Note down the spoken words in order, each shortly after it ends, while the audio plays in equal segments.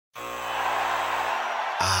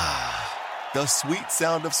The sweet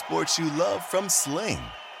sound of sports you love from Sling.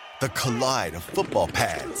 The collide of football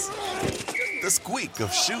pads. The squeak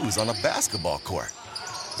of shoes on a basketball court.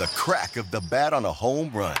 The crack of the bat on a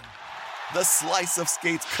home run. The slice of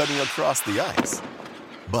skates cutting across the ice.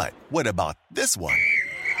 But what about this one?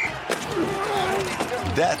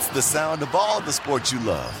 That's the sound of all the sports you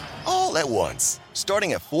love, all at once.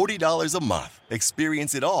 Starting at $40 a month.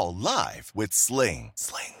 Experience it all live with Sling.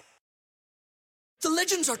 Sling. The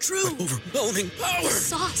legends are true. Overwhelming power! The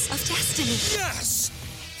sauce of destiny. Yes!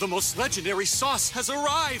 The most legendary sauce has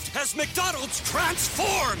arrived as McDonald's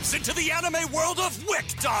transforms into the anime world of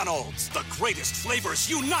WickDonald's. The greatest flavors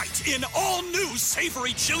unite in all new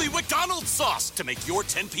savory chili McDonald's sauce to make your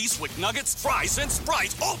 10-piece Wick Nuggets, fries, and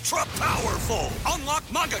Sprite ultra-powerful. Unlock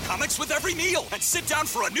manga comics with every meal and sit down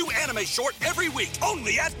for a new anime short every week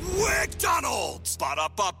only at WickDonald's.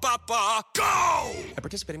 Ba-da-ba-ba-ba, go! At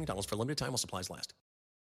participating McDonald's for a limited time while supplies last.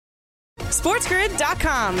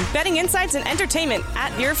 SportsGrid.com. Betting insights and entertainment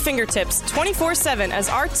at your fingertips 24/7 as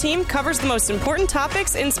our team covers the most important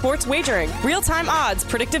topics in sports wagering. Real-time odds,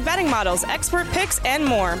 predictive betting models, expert picks, and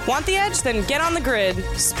more. Want the edge? Then get on the grid.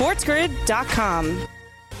 SportsGrid.com.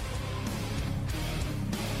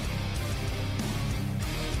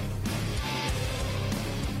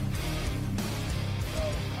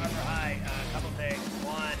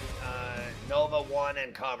 Nova won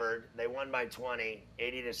and covered. They won by 20,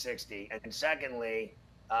 80-60. And secondly,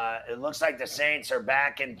 it looks like the Saints are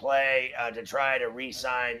back in play to try to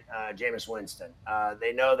re-sign Jameis Winston.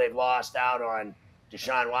 They know they've lost out on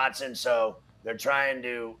Deshaun Watson, so they're trying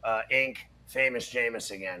to ink famous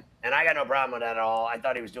Jameis again. And I got no problem with that at all. I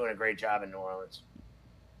thought he was doing a great job in New Orleans.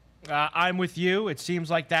 I'm with you. It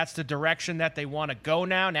seems like that's the direction that they want to go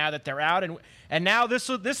now that they're out. And now this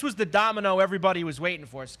was the domino everybody was waiting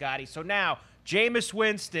for, Scotty. So now, Jameis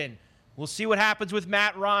Winston. We'll see what happens with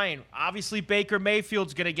Matt Ryan. Obviously, Baker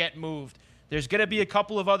Mayfield's going to get moved. There's going to be a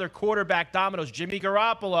couple of other quarterback dominoes. Jimmy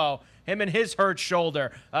Garoppolo, him and his hurt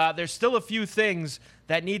shoulder. There's still a few things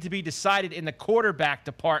that need to be decided in the quarterback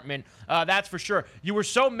department. That's for sure. You were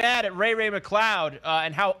so mad at Ray McCloud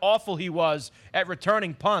and how awful he was at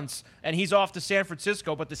returning punts, and he's off to San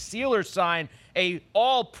Francisco. But the Steelers signed a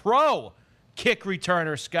all-pro kick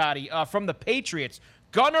returner, Scotty, from the Patriots.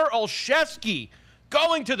 Gunnar Olszewski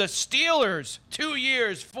going to the Steelers. 2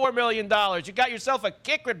 years, $4 million. You got yourself a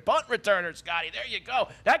kick and punt returner, Scotty. There you go.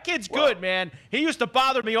 That kid's good, man. He used to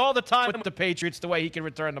bother me all the time with the Patriots, the way he can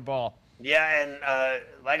return the ball. Yeah, and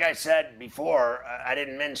like I said before, I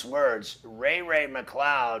didn't mince words. Ray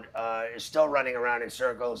McCloud is still running around in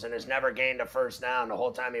circles and has never gained a first down the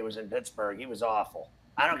whole time he was in Pittsburgh. He was awful.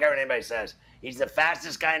 I don't care what anybody says. He's the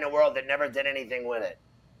fastest guy in the world that never did anything with it.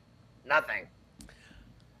 Nothing.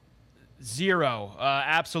 Zero.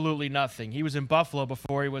 Absolutely nothing. He was in Buffalo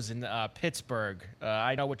before he was in Pittsburgh.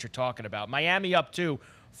 I know what you're talking about. Miami up to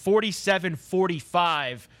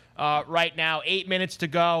 47-45 right now. 8 minutes to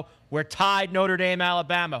go. We're tied Notre Dame,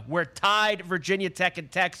 Alabama. We're tied Virginia Tech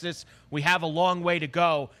and Texas. We have a long way to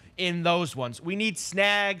go in those ones. We need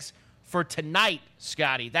snags for tonight,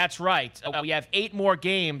 Scotty. That's right. We have 8 more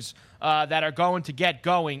games that are going to get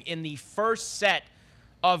going in the first set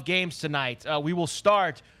of games tonight. We will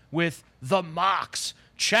start with the Mocs,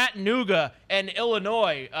 Chattanooga and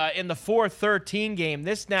Illinois in the 4-13 game.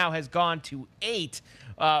 This now has gone to 8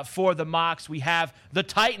 for the Mocs. We have the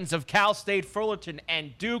Titans of Cal State, Fullerton,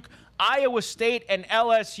 and Duke, Iowa State and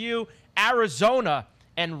LSU, Arizona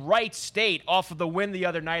and Wright State off of the win the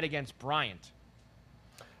other night against Bryant.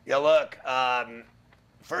 Yeah, look,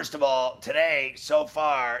 first of all, today, so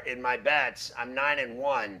far in my bets, I'm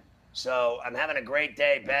 9-1. So I'm having a great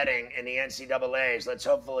day betting in the NCAAs. Let's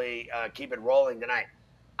hopefully keep it rolling tonight.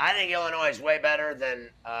 I think Illinois is way better than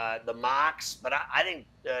the Mocs, but I think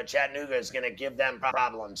Chattanooga is going to give them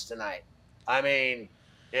problems tonight. I mean,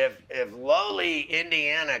 if lowly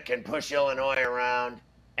Indiana can push Illinois around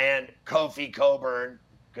and Kofi Coburn,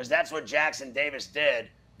 because that's what Jackson Davis did,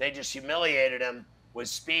 they just humiliated him with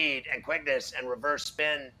speed and quickness and reverse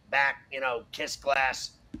spin back, kiss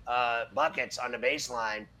glass buckets on the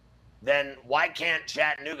baseline. Then why can't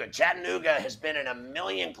Chattanooga? Chattanooga has been in a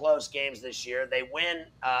million close games this year. They win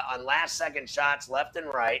on last-second shots left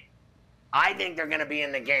and right. I think they're going to be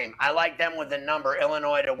in the game. I like them with the number,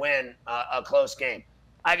 Illinois, to win a close game.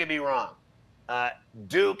 I could be wrong.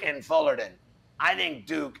 Duke and Fullerton. I think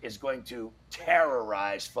Duke is going to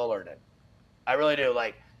terrorize Fullerton. I really do.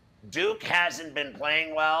 Duke hasn't been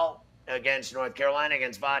playing well against North Carolina,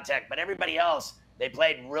 against Vatech, but everybody else, they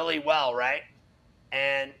played really well, right?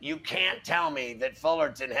 And you can't tell me that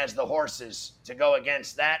Fullerton has the horses to go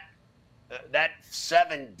against that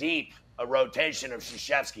 7-deep rotation of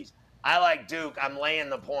Krzyzewski's. I like Duke. I'm laying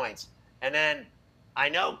the points. And then I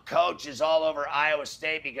know coach is all over Iowa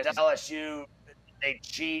State because LSU, they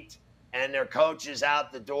cheat and their coach is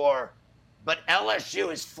out the door. But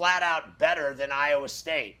LSU is flat out better than Iowa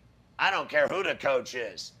State. I don't care who the coach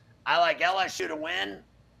is. I like LSU to win.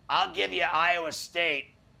 I'll give you Iowa State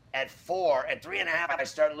at 4. At 3.5, I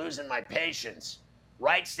start losing my patience.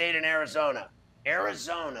 Wright State and Arizona.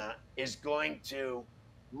 Arizona is going to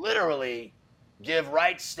literally give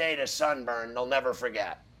Wright State a sunburn they'll never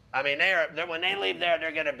forget. I mean, they're when they leave there,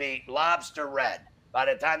 they're going to be lobster red by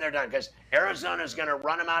the time they're done because Arizona's going to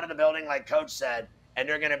run them out of the building like Coach said, and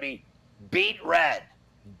they're going to be beat red.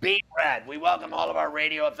 Beat red. We welcome all of our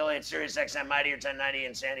radio affiliates, Sirius XM, Mighty or 1090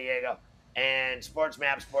 in San Diego, and Sports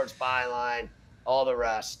Map, Sports Byline, all the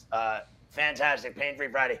rest. Fantastic. Pain-Free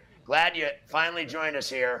Friday. Glad you finally joined us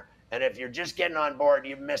here. And if you're just getting on board,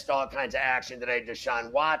 you've missed all kinds of action today.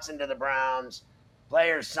 Deshaun Watson to the Browns,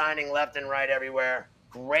 players signing left and right everywhere.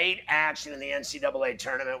 Great action in the NCAA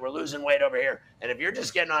tournament. We're losing weight over here. And if you're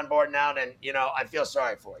just getting on board now, then, I feel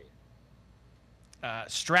sorry for you.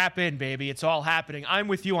 Strap in, baby. It's all happening. I'm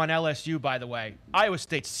with you on LSU, by the way. Iowa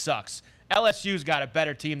State sucks. LSU's got a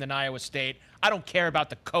better team than Iowa State. I don't care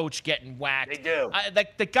about the coach getting whacked. They do.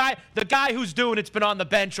 The guy who's doing it's been on the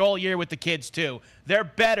bench all year with the kids, too. They're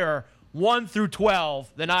better 1 through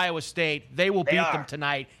 12 than Iowa State. They will beat them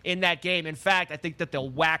tonight in that game. In fact, I think that they'll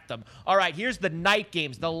whack them. All right, here's the night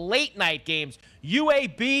games, the late night games.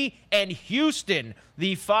 UAB and Houston,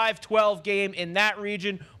 the 5-12 game in that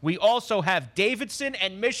region. We also have Davidson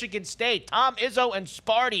and Michigan State, Tom Izzo and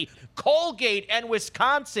Sparty, Colgate and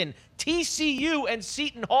Wisconsin, TCU and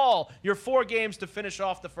Seton Hall, your 4 games to finish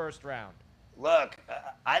off the first round. Look,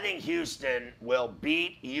 I think Houston will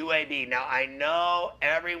beat UAB. Now, I know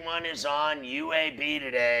everyone is on UAB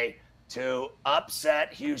today to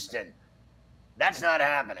upset Houston. That's not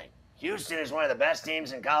happening. Houston is one of the best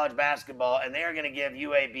teams in college basketball, and they are going to give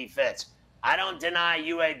UAB fits. I don't deny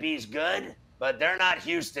UAB's good, but they're not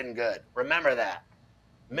Houston good. Remember that.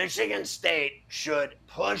 Michigan State should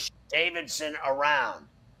push Davidson around,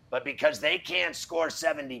 but because they can't score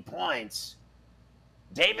 70 points,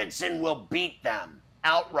 Davidson will beat them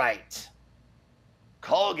outright.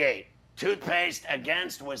 Colgate, toothpaste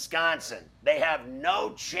against Wisconsin. They have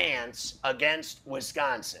no chance against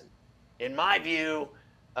Wisconsin. In my view,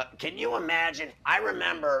 can you imagine? I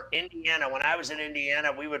remember Indiana. When I was in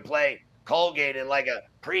Indiana, we would play Colgate in like a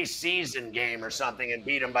preseason game or something and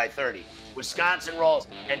beat them by 30. Wisconsin rolls,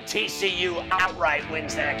 and TCU outright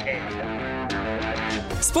wins that game.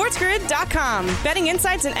 SportsGrid.com. Betting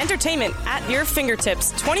insights and entertainment at your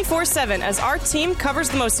fingertips 24/7 as our team covers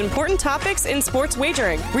the most important topics in sports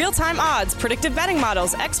wagering. Real-time odds, predictive betting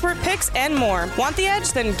models, expert picks, and more. Want the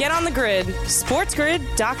edge? Then get on the grid.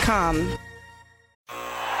 SportsGrid.com.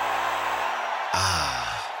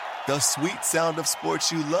 The sweet sound of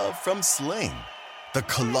sports you love from Sling. The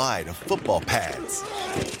collide of football pads.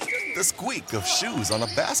 The squeak of shoes on a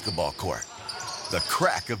basketball court. The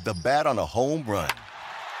crack of the bat on a home run.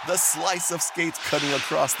 The slice of skates cutting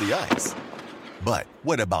across the ice. But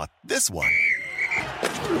what about this one?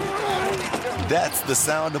 That's the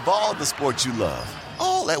sound of all the sports you love,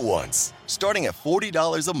 all at once. Starting at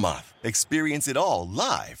 $40 a month. Experience it all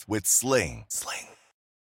live with Sling. Sling.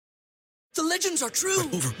 The legends are true.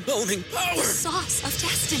 Overwhelming power! The sauce of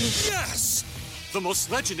destiny. Yes! The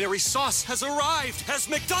most legendary sauce has arrived as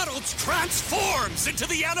McDonald's transforms into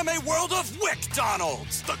the anime world of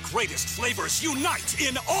WickDonald's. The greatest flavors unite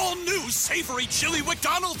in all new savory chili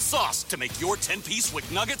McDonald's sauce to make your 10-piece Wick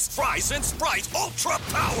Nuggets, fries, and Sprite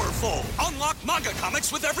ultra-powerful. Unlock manga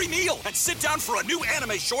comics with every meal and sit down for a new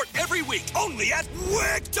anime short every week only at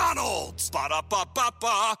WickDonald's.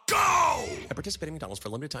 Ba-da-ba-ba-ba, go! At participating McDonald's for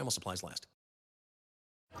a limited time while supplies last.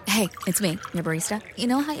 Hey, it's me, your barista. You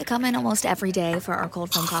know how you come in almost every day for our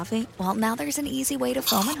cold foam coffee? Well, now there's an easy way to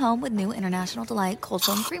foam at home with new International Delight Cold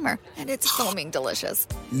Foam Creamer. And it's foaming delicious.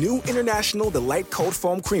 New International Delight Cold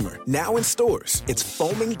Foam Creamer, now in stores. It's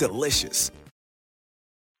foaming delicious.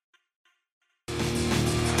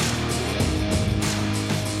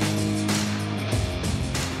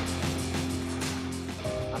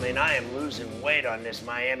 I am losing weight on this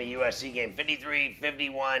Miami USC game.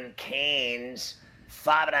 53-51 Canes.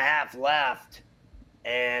 5.5 left.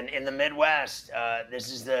 And in the Midwest, this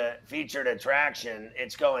is the featured attraction.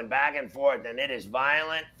 It's going back and forth, and it is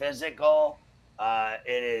violent, physical.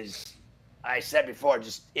 It is, I said before,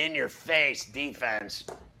 just in-your-face defense.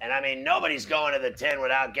 And, nobody's going to the 10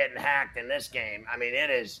 without getting hacked in this game. It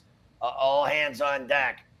is all hands on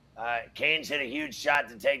deck. Canes hit a huge shot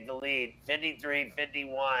to take the lead,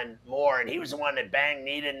 53-51 more, and he was the one that banged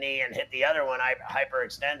knee to knee and hit the other one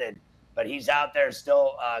hyperextended. but he's out there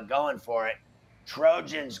still going for it.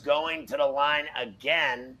 Trojans going to the line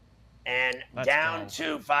again and down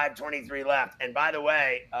to 5:23 left. And by the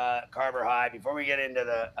way, Carver High, before we get into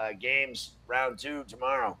the games round 2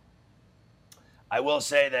 tomorrow, I will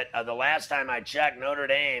say that the last time I checked, Notre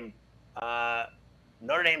Dame's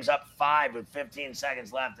up 5 with 15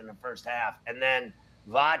 seconds left in the first half. And then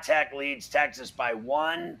Va-Tech leads Texas by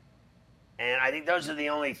 1. And I think those are the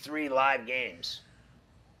only 3 live games.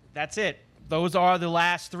 That's it. Those are the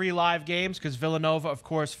last 3 live games because Villanova, of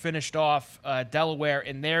course, finished off Delaware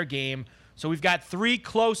in their game. So we've got 3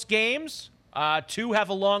 close games. 2 have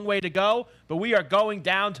a long way to go, but we are going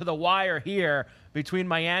down to the wire here between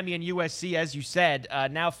Miami and USC, as you said,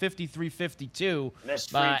 now 53-52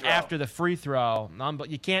 after the free throw.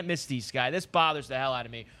 You can't miss these guys. This bothers the hell out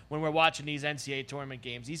of me when we're watching these NCAA tournament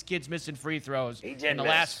games. These kids missing free throws in the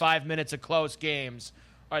last 5 minutes of close games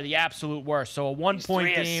are the absolute worst. So a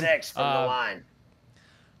 1-point game. 3 of 6 from the line.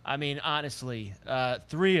 I mean, honestly,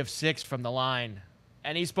 3 of 6 from the line.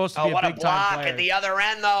 And he's supposed to be a big-time player. What a block at the other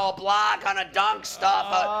end, though. A block on a dunk stuff,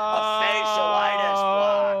 a facialitis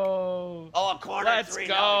block. Oh, a corner Let's 3.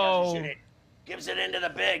 Go. No, he doesn't shoot it. Gives it into the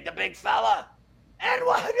big fella. And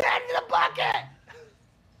one into the bucket.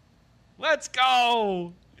 Let's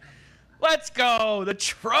go. Let's go. The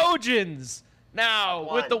Trojans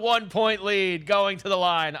now with the 1-point lead going to the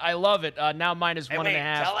line. I love it. Now minus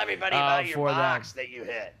 1.5. Tell everybody about your box that you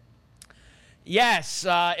hit. Yes,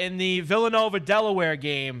 in the Villanova-Delaware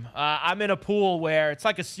game, I'm in a pool where it's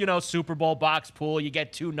like a Super Bowl box pool. You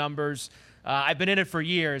get 2 numbers. I've been in it for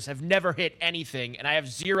years, have never hit anything, and I have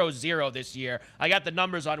 0-0 this year. I got the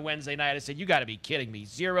numbers on Wednesday night. I said, you got to be kidding me,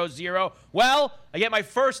 0-0? Well, I get my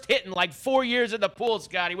first hit in like 4 years in the pool,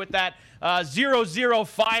 Scotty, with that 0-0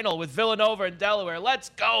 final with Villanova and Delaware. Let's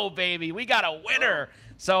go, baby. We got a winner.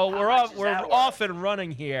 So we're off and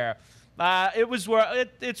running here.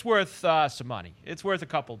 It's worth some money. It's worth a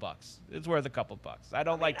couple bucks. I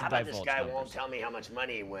don't like to divulge this guy numbers. won't tell me how much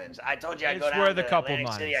money he wins. I told you I'd go It's down worth to a couple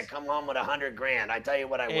Atlantic City. I come home with $100,000. I tell you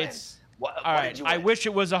what I win. What all did you right. I win? wish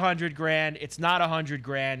it was $100,000. It's not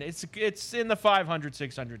 $100,000. It's in the $500,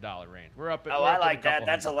 $600 range. We're up. I like that.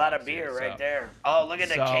 That's a lot of beer right there. Oh, look at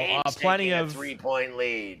the Canes taking a 3-point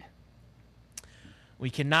lead. We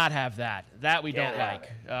cannot have that. That we don't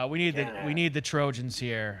like. We need the Trojans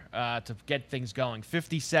here to get things going.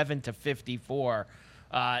 57-54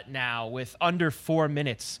 now with under 4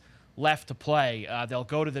 minutes left to play. They'll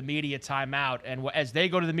go to the media timeout, and as they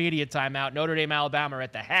go to the media timeout, Notre Dame, Alabama are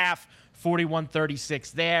at the half,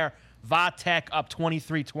 41-36 there. Va-Tech up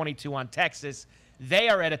 23-22 on Texas. They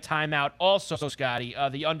are at a timeout also, Scotty,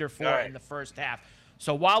 the under 4 in the first half.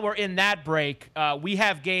 So while we're in that break, we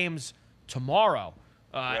have games tomorrow.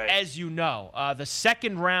 As you know, the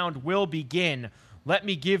second round will begin. Let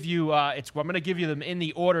me give you, I'm going to give you them in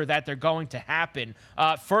the order that they're going to happen.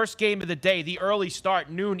 First game of the day, the early start,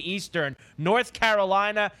 noon Eastern, North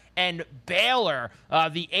Carolina and Baylor,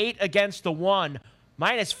 the 8 against the 1,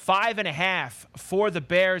 minus 5.5 for the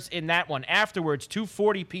Bears in that one. Afterwards,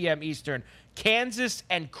 2:40 p.m. Eastern, Kansas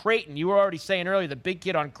and Creighton. You were already saying earlier, the big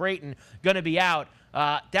kid on Creighton going to be out.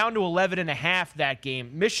 Down to 11.5 that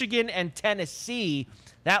game. Michigan and Tennessee,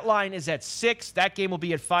 that line is at 6. That game will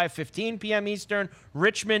be at 5:15 p.m. Eastern.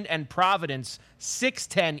 Richmond and Providence,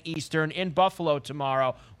 6:10 Eastern in Buffalo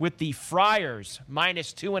tomorrow with the Friars,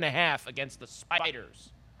 minus 2.5 against the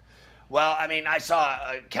Spiders. Well, I mean, I saw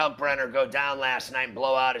Kalkbrenner go down last night and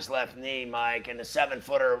blow out his left knee, Mike, and the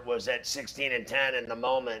 7-footer was at 16-10 in the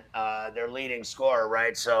moment, their leading scorer,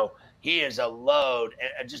 right? So he is a load,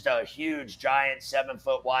 just a huge, giant,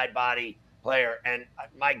 7-foot wide body player. And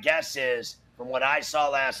my guess is, from what I saw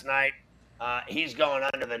last night, he's going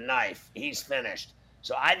under the knife. He's finished.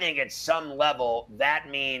 So I think at some level, that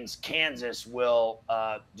means Kansas will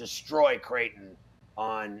destroy Creighton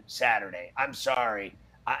on Saturday. I'm sorry.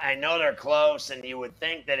 I know they're close, and you would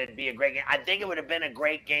think that it'd be a great game. I think it would have been a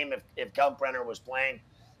great game if Kalkbrenner was playing.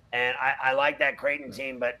 And I like that Creighton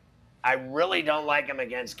team, but I really don't like him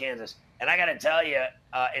against Kansas. And I got to tell you,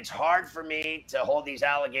 it's hard for me to hold these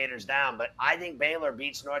alligators down, but I think Baylor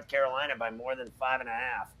beats North Carolina by more than 5.5.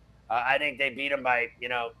 I think they beat them by,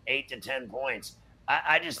 8 to 10 points.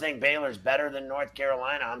 I just think Baylor's better than North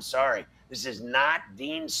Carolina. I'm sorry. This is not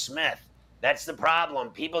Dean Smith. That's the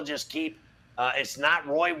problem. People just keep it's not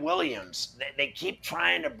Roy Williams. They keep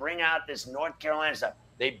trying to bring out this North Carolina stuff.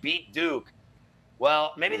 They beat Duke.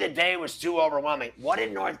 Well, maybe the day was too overwhelming. What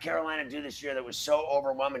did North Carolina do this year that was so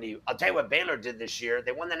overwhelming to you? I'll tell you what Baylor did this year.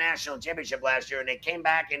 They won the national championship last year, and they came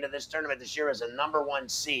back into this tournament this year as a number 1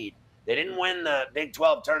 seed. They didn't win the Big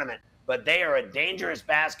 12 tournament, but they are a dangerous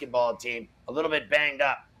basketball team, a little bit banged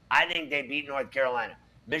up. I think they beat North Carolina.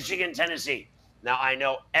 Michigan, Tennessee. Now, I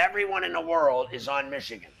know everyone in the world is on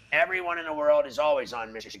Michigan. Everyone in the world is always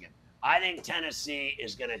on Michigan. I think Tennessee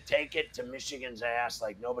is going to take it to Michigan's ass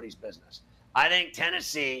like nobody's business. I think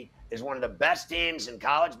Tennessee is one of the best teams in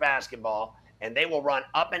college basketball, and they will run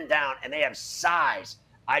up and down, and they have size.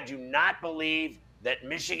 I do not believe that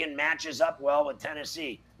Michigan matches up well with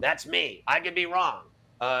Tennessee. That's me. I could be wrong.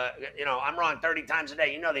 I'm wrong 30 times a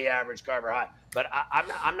day. You know the average, Carver High. But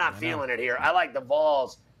I'm not feeling it here. I like the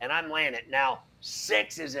Vols, and I'm laying it. Now,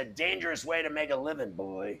 6 is a dangerous way to make a living,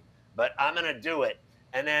 boy. But I'm going to do it.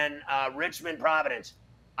 And then Richmond, Providence.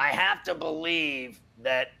 I have to believe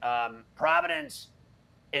that Providence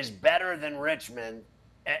is better than Richmond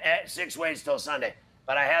at 6 ways till Sunday.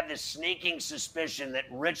 But I have this sneaking suspicion that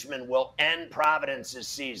Richmond will end Providence's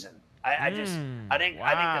season. I think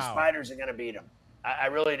the Spiders are going to beat them. I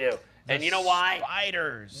really do. And you know why?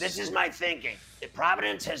 Spiders. This is my thinking.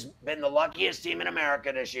 Providence has been the luckiest team in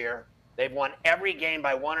America this year. They've won every game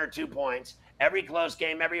by 1 or 2 points. Every close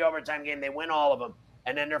game, every overtime game, they win all of them.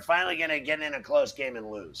 And then they're finally going to get in a close game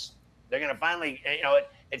and lose. They're going to finally,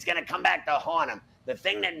 it's going to come back to haunt them. The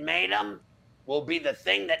thing that made them will be the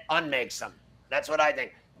thing that unmakes them. That's what I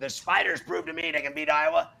think. The Spiders proved to me they can beat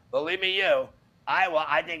Iowa. Believe me, Iowa,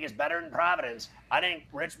 I think, is better than Providence. I think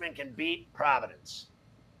Richmond can beat Providence.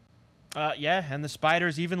 And the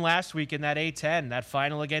Spiders, even last week in that A-10, that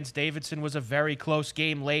final against Davidson was a very close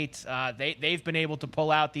game late. They've been able to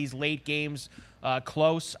pull out these late games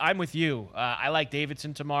close. I'm with you. I like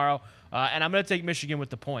Davidson tomorrow, and I'm going to take Michigan with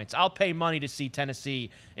the points. I'll pay money to see Tennessee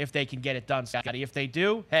if they can get it done, Scotty. If they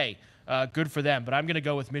do, hey, good for them. But I'm going to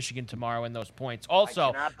go with Michigan tomorrow in those points.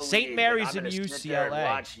 Also, St. Mary's and UCLA. Sit there and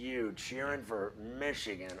watch you cheering for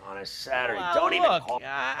Michigan on a Saturday. Well, don't even look, call.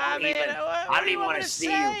 I don't even want to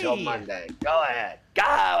see you till Monday. Go ahead. Go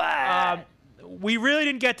ahead. We really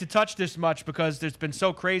didn't get to touch this much because it's been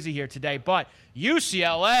so crazy here today, but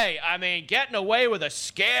UCLA, getting away with a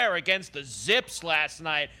scare against the Zips last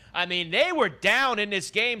night. They were down in this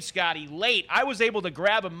game, Scotty, late. I was able to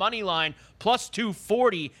grab a money line plus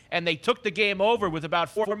 240, and they took the game over with about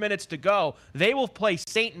 4 minutes to go. They will play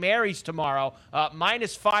St. Mary's tomorrow,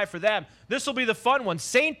 -5 for them. This will be the fun one.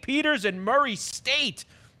 St. Peter's and Murray State,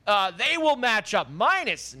 they will match up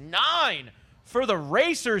 -9 for the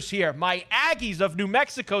Racers here. My Aggies of New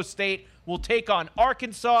Mexico State will take on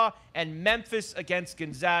Arkansas, and Memphis against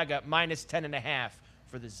Gonzaga, -10.5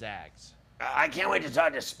 for the Zags. I can't wait to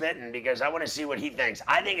talk to Spittin' because I want to see what he thinks.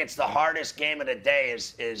 I think it's the hardest game of the day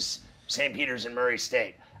is St. Peter's and Murray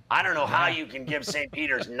State. I don't know how you can give St.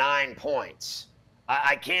 Peter's 9 points.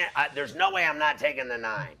 I can't. There's no way I'm not taking the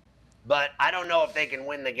 9. But I don't know if they can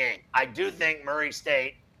win the game. I do think Murray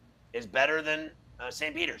State is better than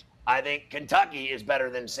St. Peter's. I think Kentucky is better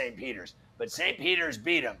than St. Peter's. But St. Peter's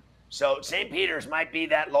beat them. So St. Peter's might be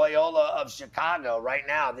that Loyola of Chicago right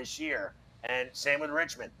now this year. And same with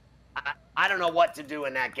Richmond. I don't know what to do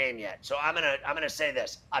in that game yet. So I'm gonna say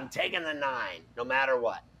this. I'm taking the 9 no matter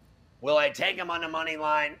what. Will I take them on the money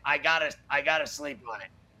line? I gotta sleep on it.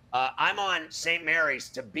 I'm on St. Mary's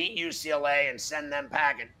to beat UCLA and send them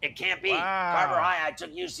packing. It can't be. Wow. Carver High, I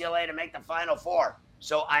took UCLA to make the Final Four.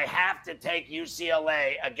 So I have to take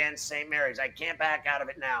UCLA against St. Mary's. I can't back out of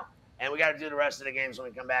it now. And we got to do the rest of the games when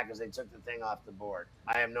we come back because they took the thing off the board.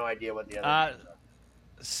 I have no idea what the other games are.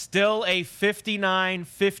 Still a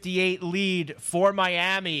 59-58 lead for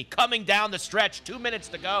Miami. Coming down the stretch, 2 minutes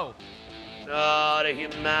to go. Oh, the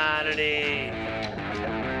humanity.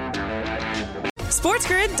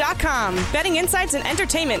 SportsGrid.com. Betting insights and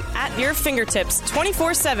entertainment at your fingertips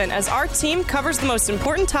 24/7 as our team covers the most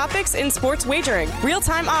important topics in sports wagering.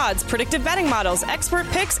 Real-time odds, predictive betting models, expert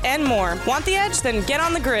picks, and more. Want the edge? Then get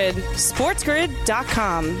on the grid.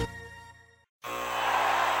 SportsGrid.com.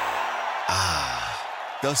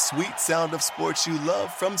 The sweet sound of sports you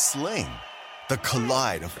love from Sling. The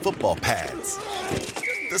collide of football pads.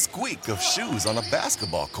 The squeak of shoes on a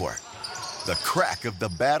basketball court. The crack of the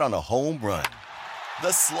bat on a home run.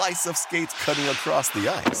 The slice of skates cutting across the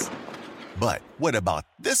ice. But what about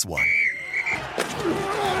this one?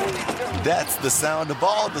 That's the sound of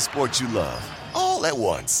all the sports you love, all at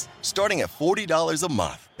once. Starting at $40 a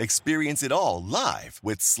month. Experience it all live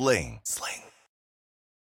with Sling. Sling.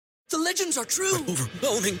 The legends are true.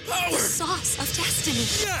 Overwhelming power! The sauce of destiny.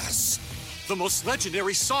 Yes! The most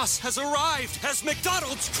legendary sauce has arrived as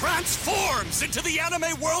McDonald's transforms into the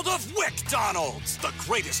anime world of WickDonald's. The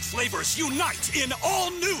greatest flavors unite in all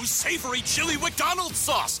new savory chili McDonald's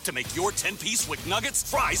sauce to make your 10-piece Wick Nuggets,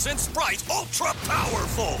 fries, and Sprite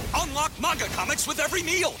ultra-powerful. Unlock manga comics with every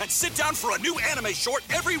meal and sit down for a new anime short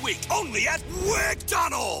every week only at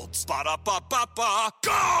WickDonald's. Ba-da-ba-ba-ba,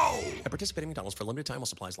 go! At participating McDonald's for a limited time while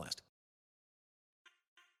supplies last.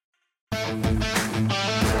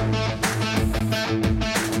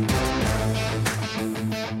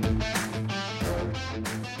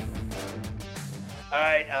 All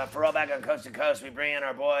right, for all back on Coast to Coast, we bring in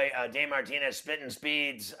our boy Dave Martinez, Spittin'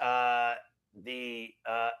 Speeds.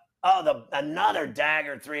 Another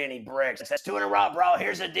dagger 3 and he bricks. That's 2 in a row, bro.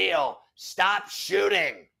 Here's the deal: stop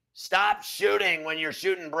shooting. Stop shooting when you're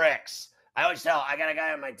shooting bricks. I always tell. I got a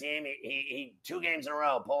guy on my team. He 2 games in a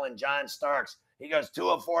row pulling John Starks. He goes 2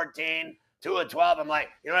 of 14, 2 of 12. I'm like,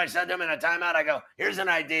 you know what I said to him in a timeout? I go, here's an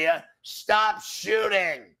idea: stop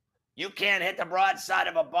shooting. You can't hit the broadside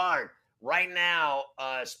of a barn. Right now,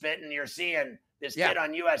 Spittin', you're seeing this kid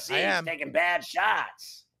on USC is taking bad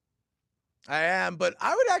shots. I am, but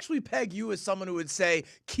I would actually peg you as someone who would say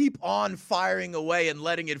keep on firing away and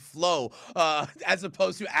letting it flow, as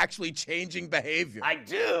opposed to actually changing behavior. I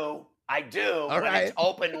do. All when it's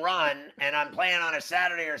open run and I'm playing on a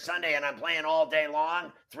Saturday or Sunday and I'm playing all day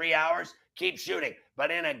long, 3 hours, keep shooting.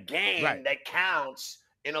 But in a game that counts,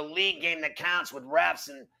 in a league game that counts with refs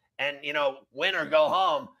and win or go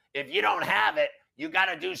home, if you don't have it, you got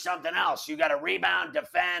to do something else. You got to rebound,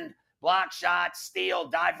 defend, block shots, steal,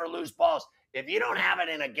 dive for loose balls. If you don't have it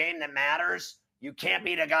in a game that matters, you can't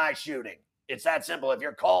beat a guy shooting. It's that simple. If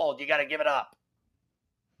you're cold, you got to give it up.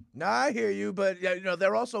 No, I hear you, but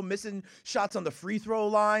they're also missing shots on the free throw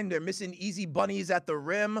line. They're missing easy bunnies at the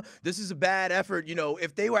rim. This is a bad effort.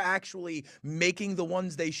 If they were actually making the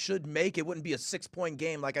ones they should make, it wouldn't be a 6-point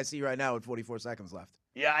game like I see right now with 44 seconds left.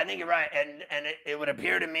 Yeah, I think you're right. And it would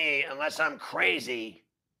appear to me, unless I'm crazy,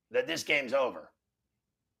 that this game's over.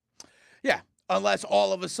 Yeah, unless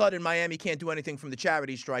all of a sudden Miami can't do anything from the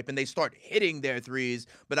charity stripe and they start hitting their threes,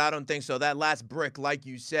 but I don't think so. That last brick, like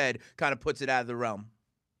you said, kind of puts it out of the realm.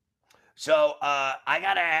 So I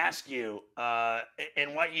got to ask you,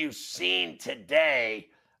 in what you've seen today,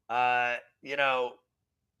 going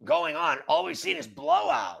on, all we've seen is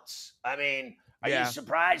blowouts. I mean, are you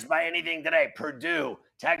surprised by anything today? Purdue,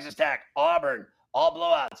 Texas Tech, Auburn, all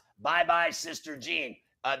blowouts. Bye-bye, Sister Jean.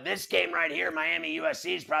 This game right here, Miami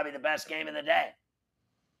USC, is probably the best game of the day.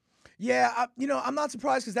 Yeah, I'm not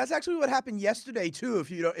surprised because that's actually what happened yesterday too.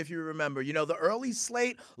 If you remember, the early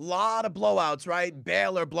slate, lot of blowouts, right?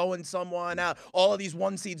 Baylor blowing someone out, all of these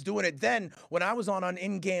 1 seeds doing it. Then when I was on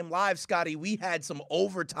In-Game Live, Scotty, we had some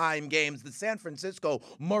overtime games. The San Francisco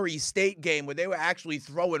Murray State game where they were actually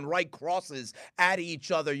throwing right crosses at each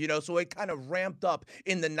other. So it kind of ramped up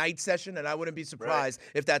in the night session, and I wouldn't be surprised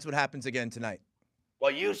if that's what happens again tonight. Well,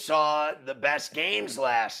 you saw the best games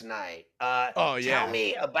last night. Tell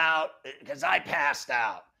me about, because I passed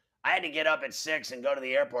out. I had to get up at 6 and go to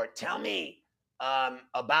the airport. Tell me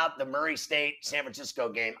about the Murray State San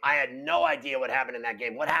Francisco game. I had no idea what happened in that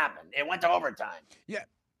game. What happened? It went to overtime. Yeah.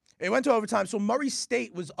 It went to overtime. So Murray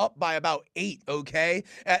State was up by about 8, okay,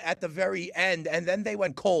 at the very end, and then they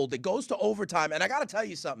went cold. It goes to overtime, and I got to tell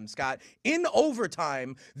you something, Scott. In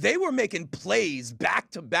overtime, they were making plays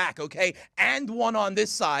back-to-back, okay, and one on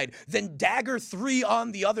this side, then dagger 3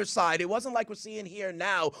 on the other side. It wasn't like we're seeing here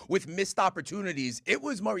now with missed opportunities. It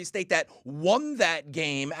was Murray State that won that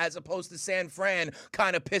game as opposed to San Fran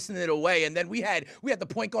kind of pissing it away. And then we had the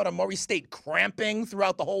point guard of Murray State cramping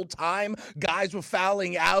throughout the whole time. Guys were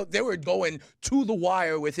fouling out. They were going to the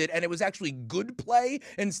wire with it, and it was actually good play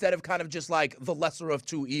instead of kind of just like the lesser of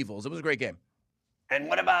two evils. It was a great game. And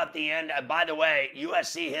what about the end? By the way,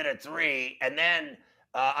 USC hit a 3, and then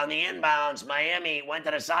on the inbounds, Miami went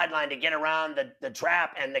to the sideline to get around the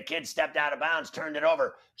trap, and the kid stepped out of bounds, turned it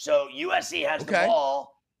over. So USC has the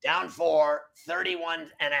ball, down 4,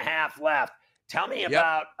 31 and a half left. Tell me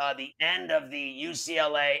about the end of the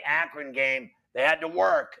UCLA-Akron game. They had to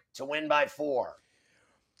work to win by 4.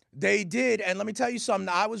 They did, and let me tell you something.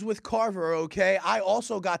 I was with Carver, okay? I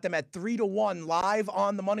also got them at 3-1 live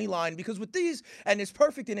on the money line because with these, and it's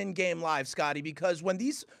perfect in-game live, Scotty, because when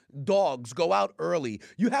these dogs go out early,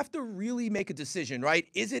 you have to really make a decision, right?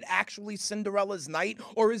 Is it actually Cinderella's night,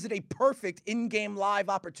 or is it a perfect in-game live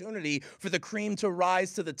opportunity for the cream to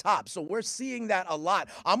rise to the top? So we're seeing that a lot.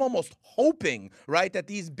 I'm almost hoping, right, that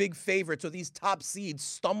these big favorites or these top seeds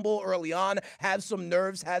stumble early on, have some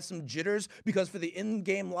nerves, have some jitters, because for the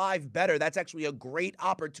in-game live live better, that's actually a great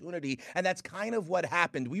opportunity, and that's kind of what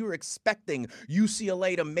happened. We were expecting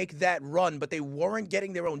UCLA to make that run, but they weren't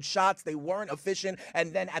getting their own shots. They weren't efficient,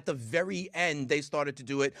 and then at the very end, they started to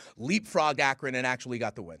do it, leapfrog Akron, and actually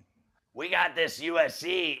got the win. We got this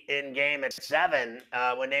USC in game at 7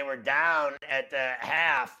 when they were down at the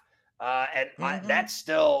half, that's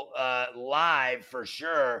still live for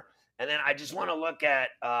sure. And then I just want to look at,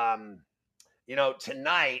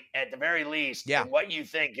 tonight at the very least, and what you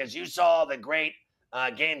think, because you saw the great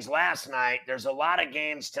games last night. There's a lot of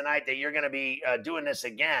games tonight that you're going to be doing this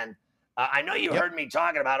again. I know you heard me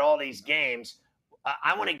talking about all these games.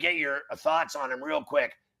 I want to get your thoughts on them real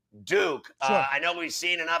quick. Duke, Sure. I know we've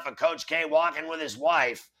seen enough of Coach K walking with his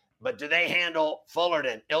wife, but do they handle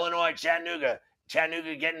Fullerton, Illinois, Chattanooga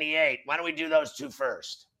getting the 8? Why don't we do those two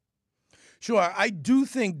first? Sure, I do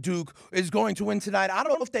think Duke is going to win tonight. I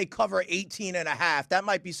don't know if they cover 18.5. That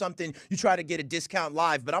might be something you try to get a discount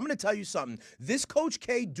live. But I'm going to tell you something. This Coach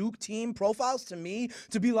K Duke team profiles to me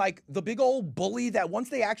to be like the big old bully that once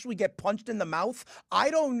they actually get punched in the mouth, I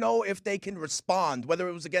don't know if they can respond, whether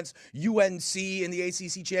it was against UNC in the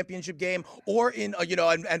ACC championship game or in,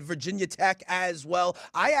 and Virginia Tech as well.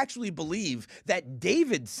 I actually believe that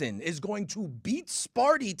Davidson is going to beat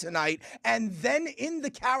Sparty tonight, and then in the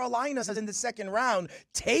Carolinas in the second round,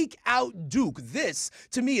 take out Duke. This,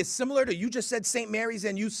 to me, is similar to, you just said St. Mary's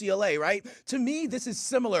and UCLA, right? To me, this is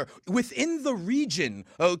similar. Within the region,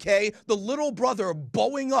 okay, the little brother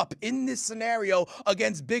bowing up in this scenario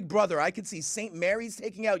against big brother. I could see St. Mary's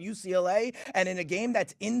taking out UCLA, and in a game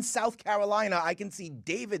that's in South Carolina, I can see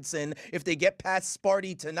Davidson, if they get past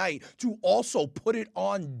Sparty tonight, to also put it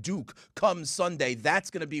on Duke come Sunday. That's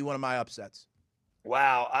going to be one of my upsets.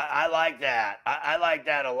 Wow, I like that. I like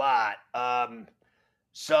that a lot.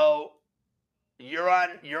 So you're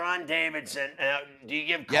on Davidson. Do you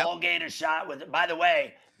give Colgate a shot with it? By the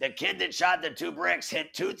way, the kid that shot the 2 bricks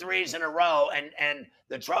hit 2 threes in a row, and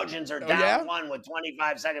the Trojans are down 1 with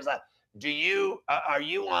 25 seconds left. Are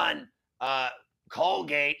you on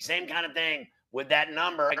Colgate? Same kind of thing with that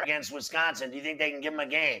number against Wisconsin. Do you think they can give them a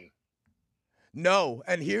game? No,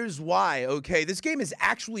 and here's why, okay? This game is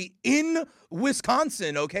actually in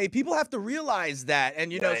Wisconsin, okay? People have to realize that. And,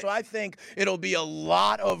 Right. so I think it'll be a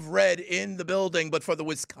lot of red in the building. But for the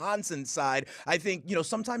Wisconsin side, I think,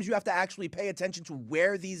 sometimes you have to actually pay attention to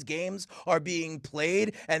where these games are being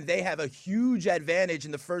played. And they have a huge advantage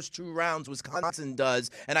in the first 2 rounds, Wisconsin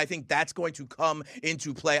does. And I think that's going to come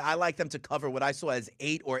into play. I like them to cover what I saw as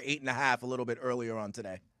 8 or 8.5 a little bit earlier on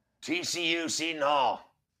today. TCU, Seton Hall.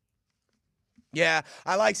 Yeah,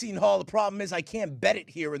 I like Seton Hall. The problem is I can't bet it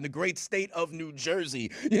here in the great state of New Jersey.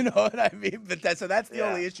 You know what I mean? But that's the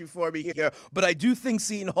only issue for me here. But I do think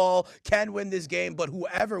Seton Hall can win this game, but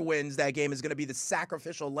whoever wins that game is going to be the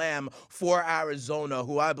sacrificial lamb for Arizona,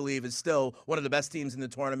 who I believe is still one of the best teams in the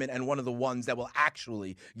tournament and one of the ones that will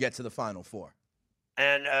actually get to the Final Four.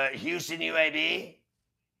 And Houston, UAB?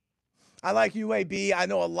 I like UAB. I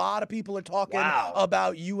know a lot of people are talking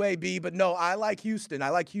about UAB, but no, I like Houston.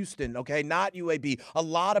 Okay? Not UAB. A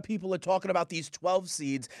lot of people are talking about these 12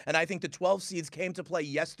 seeds, and I think the 12 seeds came to play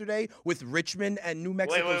yesterday with Richmond and New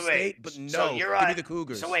Mexico State, but no, so give me the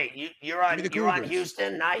Cougars. So wait, you're on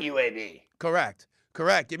Houston, not UAB. Correct.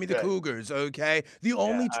 Give me the Cougars, okay? The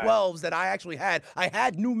only 12s that I actually had, I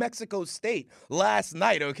had New Mexico State last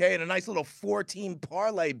night, okay? And a nice little 4-team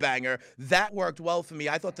parlay banger. That worked well for me.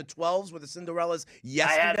 I thought the 12s were the Cinderellas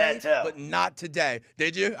yesterday, I had that too. But not today.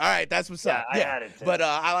 Did you? All right, that's what's up. I had it too. But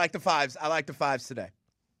I like the 5s. I like the 5s today.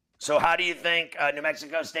 So how do you think New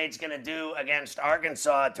Mexico State's going to do against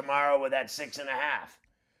Arkansas tomorrow with that 6.5?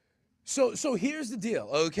 So here's the deal,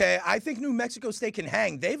 okay? I think New Mexico State can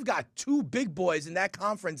hang. They've got 2 big boys in that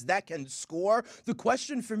conference that can score. The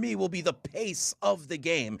question for me will be the pace of the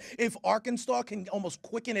game. If Arkansas can almost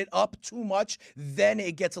quicken it up too much, then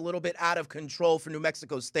it gets a little bit out of control for New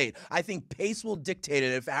Mexico State. I think pace will dictate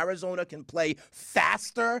it. If Arizona can play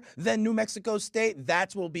faster than New Mexico State,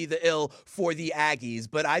 that will be the ill for the Aggies.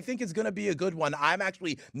 But I think it's going to be a good one. I'm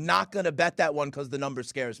actually not going to bet that one because the number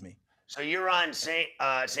scares me. So you're on St.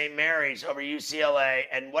 Mary's over UCLA,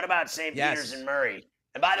 and what about St. Peter's and Murray?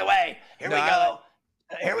 And by the way, here we go.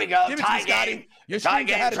 Tie game. Tie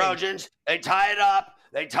game, Trojans. They tie it up.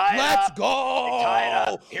 Let's They tie it up.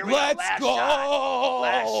 go. Here we Let's go. go.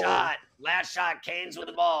 Last shot. Canes with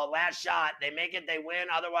the ball. Last shot. They make it. They win.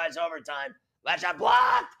 Otherwise, overtime. Last shot.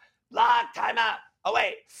 Blocked. Timeout. Oh,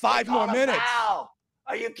 wait. 5 more minutes. Foul.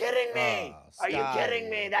 Are you kidding me? Are you kidding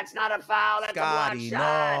me? That's not a foul. That's a blocked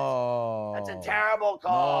shot. No. That's a terrible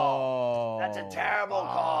call. No. That's a terrible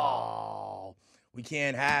call. We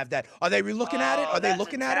can't have that. Are they looking at it? Are they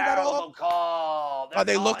looking at it at all? Call. Are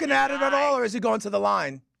they looking at it at all, or is he going to the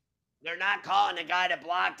line? They're not calling the guy that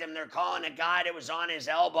blocked him. They're calling the guy that was on his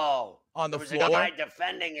elbow. On the floor? floor? There was a guy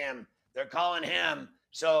defending him. They're calling him.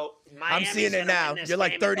 So Miami's I'm seeing it now. You're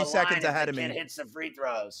like 30 seconds ahead of me. Kid hits the free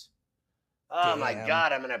throws. Oh, my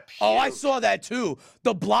God, I'm going to puke. Oh, I saw that, too.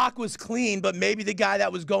 The block was clean, but maybe the guy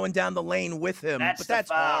that was going down the lane with him. That's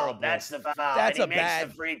foul. Horrible. That's the foul. That's and he a makes bad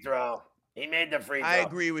the free throw. He made the free throw. I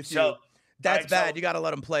agree with you. That's bad. You got to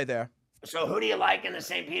let him play there. So who do you like in the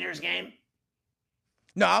St. Peter's game?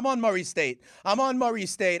 No, I'm on Murray State.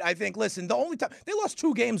 I think, listen, the only time they lost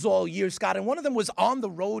 2 games all year, Scott, and one of them was on the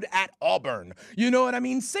road at Auburn. You know what I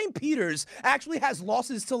mean? St. Peter's actually has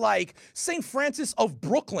losses to like St. Francis of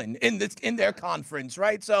Brooklyn in their conference,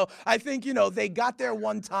 right? So I think, they got there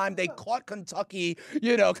one time. They caught Kentucky,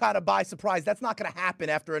 kind of by surprise. That's not going to happen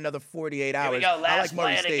after another 48 hours. Here we go. Last I like Murray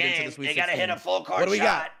play of the State game. into the Sweet They got to 16. hit a full court What do we shot.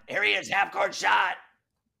 got? Here he is, half court shot.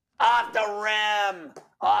 Off the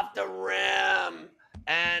rim.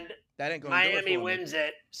 And that ain't going Miami wins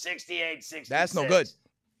it 68-66. That's no good.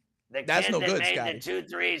 The That's kid no that good, made Scotty. the 2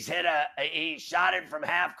 threes he shot it from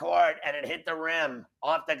half court and it hit the rim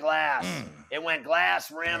off the glass. It went glass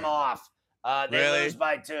rim off. They lose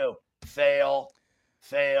by 2. Fail.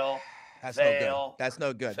 That's no good. That's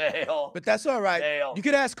no good. Fail. But that's all right. Fail. You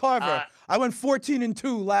could ask Carver. I went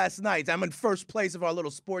 14-2 last night. I'm in first place of our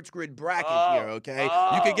little sports grid bracket here, okay?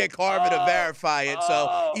 You could get Carver to verify it.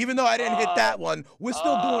 So even though I didn't hit that one, we're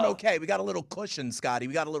still doing okay. We got a little cushion, Scotty.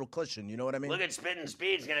 We got a little cushion. You know what I mean? Look at Spittin'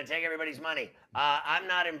 Speed's going to take everybody's money. I'm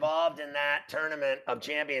not involved in that tournament of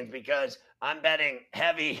champions because I'm betting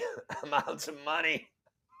heavy amounts of money.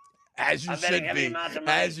 As you should be.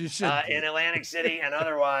 As you should be. In Atlantic City and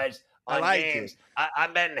otherwise. I like games.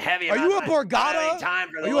 I'm betting heavy. Are you a Borgata?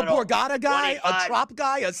 Are you a Borgata guy? A Trop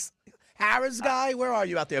guy? A Harris guy? Where are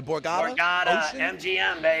you out there? Borgata? Borgata, Ocean?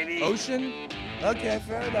 MGM, baby. Ocean? Okay,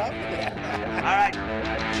 fair enough. All right.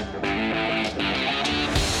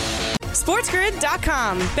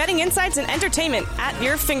 SportsGrid.com. Betting insights and entertainment at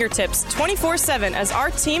your fingertips 24/7 as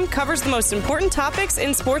our team covers the most important topics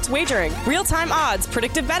in sports wagering. Real-time odds,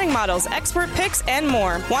 predictive betting models, expert picks, and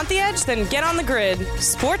more. Want the edge? Then get on the grid.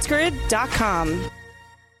 SportsGrid.com.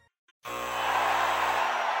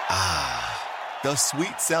 The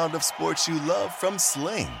sweet sound of sports you love from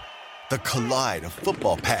Sling. The collide of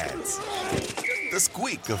football pads. The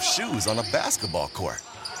squeak of shoes on a basketball court.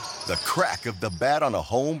 The crack of the bat on a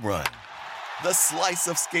home run. The slice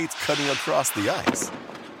of skates cutting across the ice.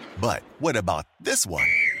 But what about this one?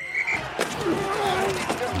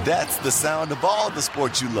 That's the sound of all the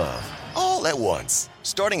sports you love, all at once.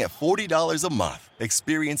 Starting at $40 a month.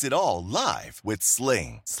 Experience it all live with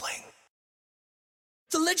Sling. Sling.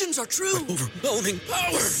 The legends are true. Overwhelming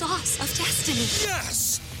power! The sauce of destiny.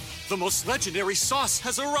 Yes! The most legendary sauce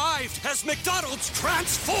has arrived as McDonald's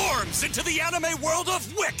transforms into the anime world of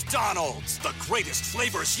WickDonald's. The greatest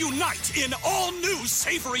flavors unite in all new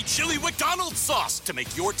savory chili McDonald's sauce to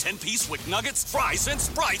make your 10-piece Wick Nuggets, fries, and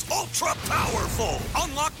Sprite ultra-powerful.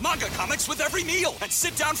 Unlock manga comics with every meal and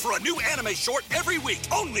sit down for a new anime short every week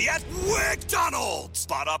only at WickDonald's.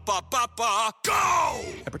 Ba-da-ba-ba-ba, go!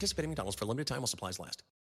 And participate in McDonald's for a limited time while supplies last.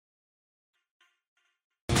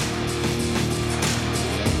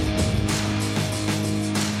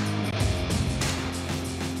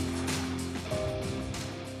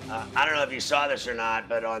 I don't know if you saw this or not,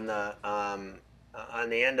 but on the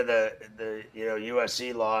end of the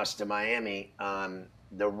USC loss to Miami,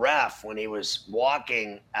 the ref, when he was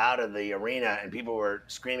walking out of the arena and people were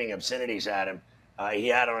screaming obscenities at him, he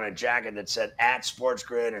had on a jacket that said at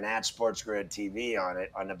SportsGrid and at SportsGrid TV on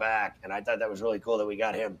it on the back, and I thought that was really cool that we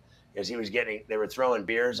got him because they were throwing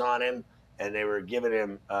beers on him. And they were giving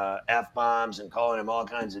him F-bombs and calling him all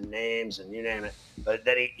kinds of names and you name it. But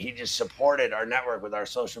then he just supported our network with our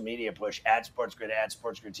social media push at SportsGrid, at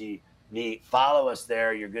SportsGrid TV. Follow us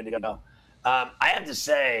there. You're good to go. I have to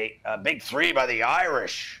say, big 3 by the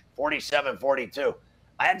Irish, 47-42.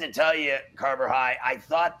 I have to tell you, Carver High, I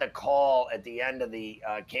thought the call at the end of the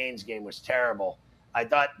Canes game was terrible. I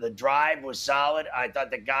thought the drive was solid. I thought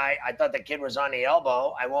the kid was on the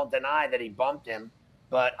elbow. I won't deny that he bumped him.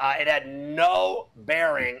 But it had no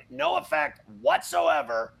bearing, no effect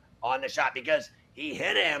whatsoever on the shot because he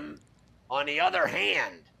hit him on the other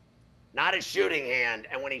hand, not his shooting hand.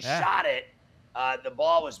 And when he shot it, the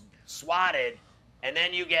ball was swatted. And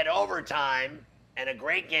then you get overtime and a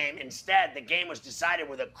great game. Instead, the game was decided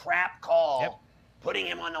with a crap call, putting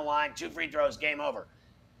him on the line, 2 free throws, game over.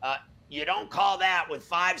 You don't call that with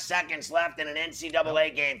 5 seconds left in an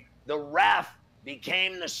NCAA game. The ref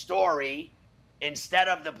became the story. instead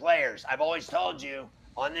of the players. I've always told you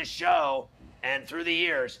on this show and through the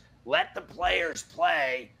years, let the players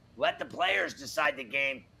play. Let the players decide the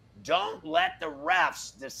game. Don't let the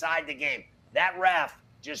refs decide the game. That ref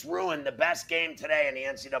just ruined the best game today in the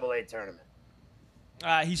NCAA tournament.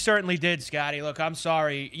 He certainly did, Scotty. Look, I'm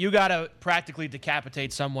sorry. You got to practically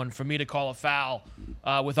decapitate someone for me to call a foul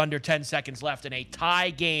with under 10 seconds left in a tie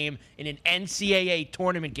game in an NCAA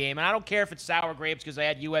tournament game. And I don't care if it's sour grapes because I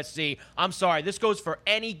had USC. I'm sorry. This goes for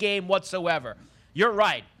any game whatsoever. You're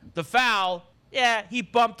right. The foul, yeah, he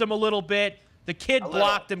bumped him a little bit. The kid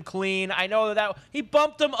blocked him clean. I know that he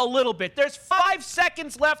bumped him a little bit. There's 5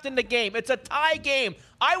 seconds left in the game. It's a tie game.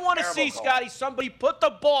 I want to see, Scotty, somebody put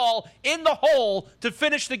the ball in the hole to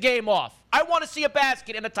finish the game off. I want to see a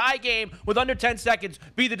basket in a tie game with under 10 seconds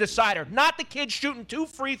be the decider, not the kid shooting 2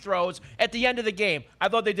 free throws at the end of the game. I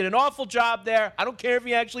thought they did an awful job there. I don't care if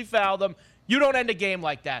he actually fouled them. You don't end a game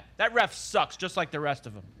like that. That ref sucks, just like the rest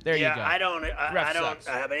of them. There you go. I don't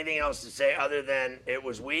have anything else to say other than it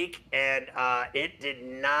was weak, and it did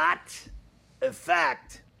not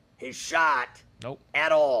affect his shot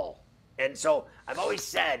at all. And so I've always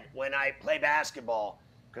said when I play basketball,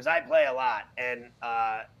 because I play a lot, and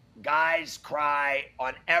guys cry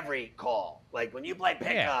on every call. Like when you play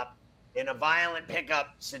pickup in a violent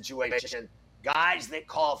pickup situation, guys that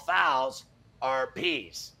call fouls are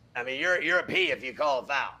P's. I mean, you're a P if you call a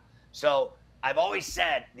foul. So I've always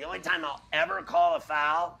said the only time I'll ever call a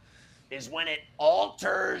foul is when it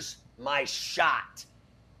alters my shot.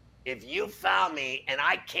 If you foul me and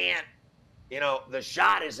I can't, the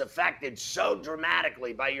shot is affected so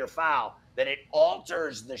dramatically by your foul that it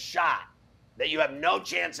alters the shot, that you have no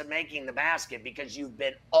chance of making the basket because you've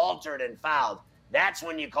been altered and fouled. That's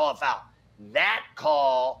when you call a foul. That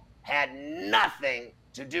call had nothing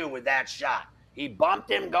to do with that shot. He bumped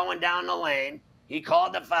him going down the lane. He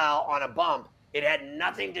called the foul on a bump. It had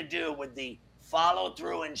nothing to do with the follow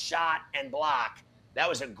through and shot and block. That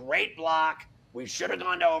was a great block. We should have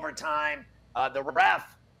gone to overtime. The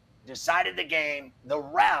ref decided the game. The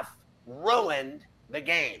ref ruined the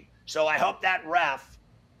game. So I hope that ref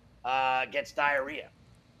gets diarrhea.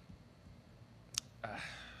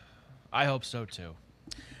 I hope so, too.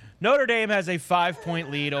 Notre Dame has a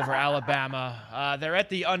 5-point lead over Alabama. They're at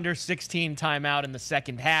the under 16 timeout in the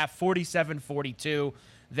second half, 47-42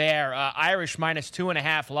 there. Irish minus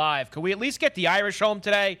 2.5 live. Could we at least get the Irish home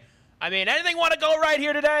today? I mean, anything want to go right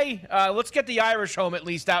here today? Let's get the Irish home at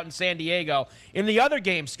least out in San Diego. In the other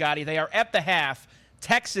game, Scotty, they are at the half.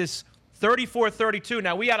 Texas 34-32.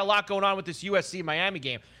 Now, we had a lot going on with this USC-Miami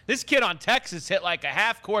game. This kid on Texas hit like a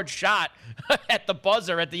half-court shot at the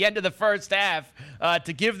buzzer at the end of the first half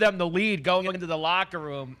to give them the lead going into the locker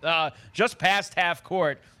room. Just past half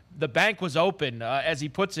court, the bank was open as he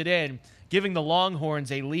puts it in, giving the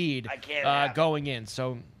Longhorns a lead going in.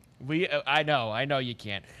 So I know you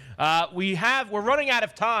can't. We're running out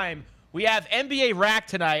of time. We have NBA Rack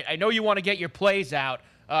tonight. I know you want to get your plays out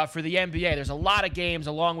for the NBA. There's a lot of games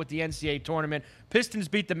along with the NCAA tournament. Pistons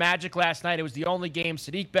beat the Magic last night. It was the only game.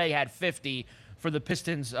 Sadiq Bey had 50 for the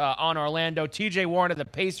Pistons on Orlando. TJ Warren of the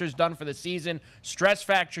Pacers done for the season. Stress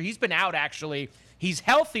fracture. He's been out, actually. He's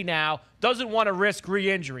healthy now. Doesn't want to risk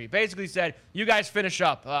re-injury. Basically said, you guys finish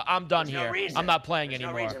up. I'm done here. I'm not playing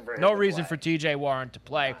anymore. No reason for TJ Warren to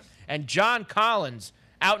play. And John Collins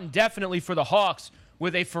out indefinitely for the Hawks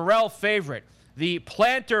with a Pharrell favorite. The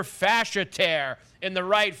plantar fascia tear in the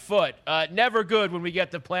right foot. Never good when we get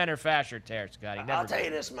the plantar fascia tear, Scotty. I'll tell you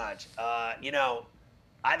this much.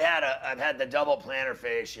 I've had the double plantar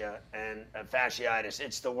fascia and fasciitis.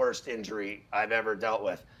 It's the worst injury I've ever dealt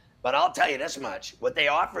with. But I'll tell you this much. What they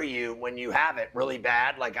offer you when you have it really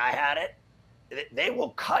bad, like I had it, they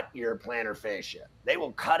will cut your plantar fascia. They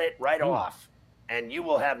will cut it right off, and you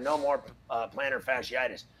will have no more plantar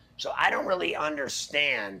fasciitis. So I don't really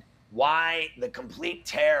understand why the complete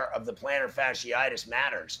tear of the plantar fasciitis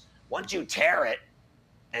matters. Once you tear it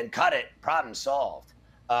and cut it, problem solved.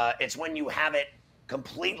 It's when you have it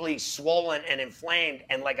completely swollen and inflamed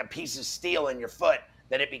and like a piece of steel in your foot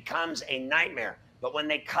that it becomes a nightmare. But when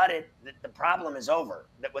they cut it, the problem is over.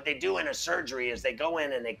 What they do in a surgery is they go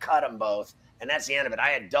in and they cut them both, and that's the end of it. I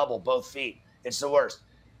had double both feet. It's the worst.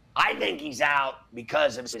 I think he's out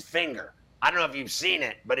because of his finger. I don't know if you've seen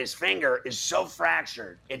it, but his finger is so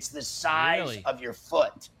fractured. It's the size of your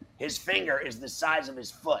foot. His finger is the size of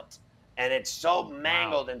his foot, and it's so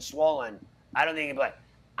mangled and swollen. I don't think he can play.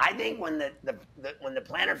 I think when the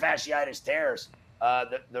plantar fasciitis tears,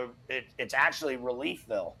 it's actually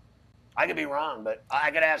reliefville. I could be wrong, but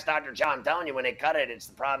I could ask Dr. John. I'm telling you, when they cut it, it's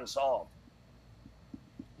the problem solved.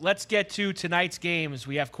 let's get to tonight's games.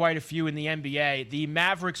 We have quite a few in the NBA. The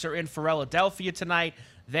Mavericks are in Philadelphia tonight.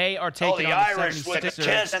 They are taking the on Irish the 76ers. with the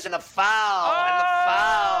kiss and the foul. And the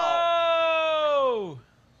foul. Oh!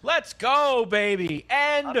 Let's go, baby.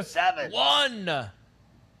 And Up 7. 1.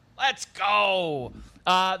 Let's go.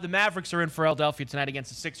 The Mavericks are in Philadelphia tonight against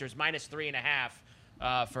the Sixers,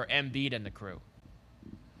 -3.5 for Embiid and the crew.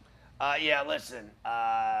 Yeah, listen.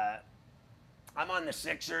 I'm on the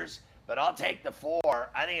Sixers, but I'll take the 4.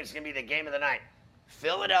 I think it's going to be the game of the night.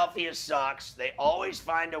 Philadelphia sucks. They always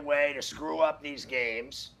find a way to screw up these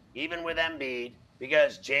games, even with Embiid,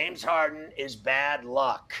 because James Harden is bad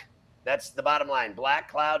luck. That's the bottom line. Black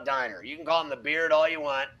Cloud Diner. You can call him the Beard all you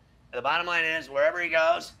want. The bottom line is, wherever he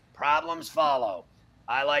goes, problems follow.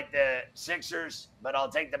 I like the Sixers, but I'll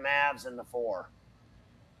take the Mavs and the 4.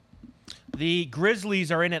 The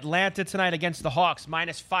Grizzlies are in Atlanta tonight against the Hawks,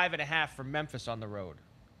 -5.5 for Memphis on the road.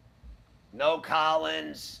 No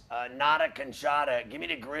Collins, not a Conchata. Give me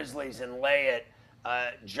the Grizzlies and lay it.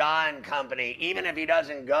 Ja and company. Even if he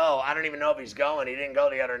doesn't go, I don't even know if he's going. He didn't go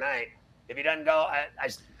the other night. If he doesn't go,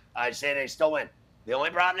 I say they still win. The only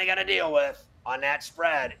problem they got to deal with on that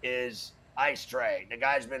spread is Ice Tray. The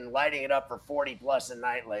guy's been lighting it up for 40+ a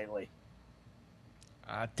night lately.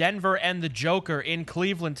 Denver and the Joker in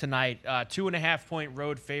Cleveland tonight, 2.5-point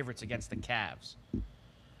road favorites against the Cavs.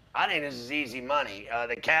 I think this is easy money.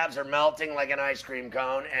 The Cavs are melting like an ice cream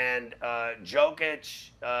cone, and Jokic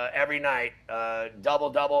every night,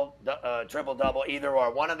 double-double, triple-double, either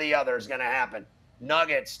or. One or the other is going to happen.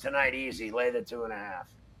 Nuggets tonight, easy. Lay the 2.5.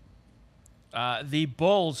 The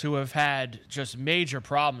Bulls, who have had just major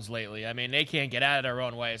problems lately. I mean, they can't get out of their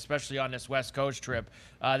own way, especially on this West Coast trip.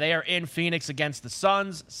 They are in Phoenix against the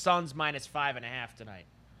Suns. Suns -5.5 tonight.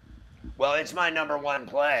 Well, it's my number one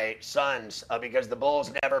play, Suns, because the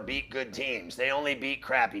Bulls never beat good teams. They only beat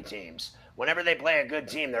crappy teams. Whenever they play a good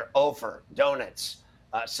team, they're over. Donuts.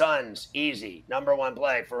 Suns, easy. Number one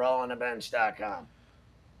play for allonabench.com.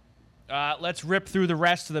 Let's rip through the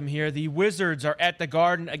rest of them here. The Wizards are at the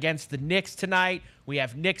Garden against the Knicks tonight. We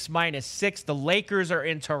have Knicks -6. The Lakers are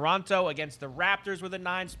in Toronto against the Raptors with a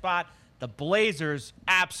 9 spot. The Blazers,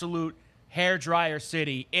 absolute hairdryer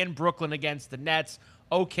city, in Brooklyn against the Nets.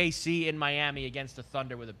 OKC in Miami against the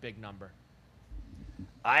Thunder with a big number.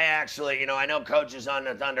 I actually, I know Coach is on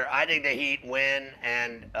the Thunder. I think the Heat win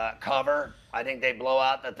and cover. I think they blow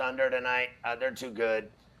out the Thunder tonight. They're too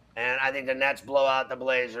good. And I think the Nets blow out the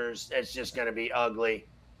Blazers. It's just going to be ugly.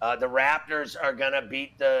 The Raptors are going to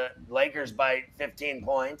beat the Lakers by 15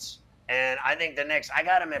 points. And I think the Knicks, I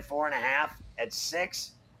got them at 4.5. At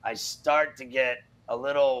 6, I start to get a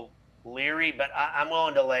little leery, but I'm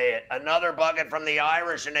willing to lay it. Another bucket from the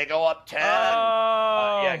Irish, and they go up 10.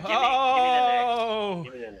 Give me the Knicks.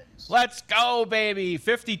 Give me the Knicks. Let's go, baby.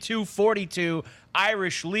 52-42.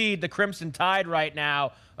 Irish lead the Crimson Tide right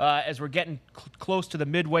now as we're getting close to the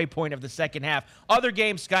midway point of the second half. Other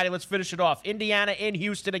games, Scotty, let's finish it off. Indiana in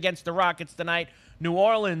Houston against the Rockets tonight. New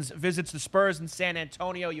Orleans visits the Spurs in San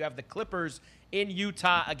Antonio. You have the Clippers in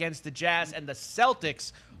Utah against the Jazz, and the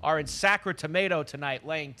Celtics are in Sacramento tonight,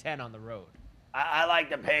 laying 10 on the road. I like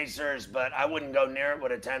the Pacers, but I wouldn't go near it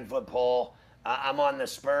with a 10-foot pole. I'm on the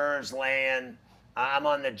Spurs laying. I'm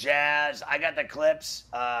on the Jazz. I got the Clips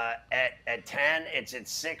at 10. It's at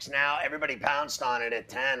 6 now. Everybody pounced on it at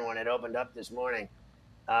 10 when it opened up this morning.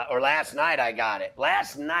 Or last night I got it.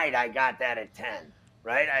 Last night I got that at 10,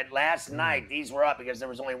 right? Last night these were up because there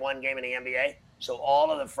was only one game in the NBA. So all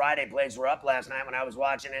of the Friday plays were up last night when I was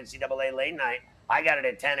watching NCAA late night. I got it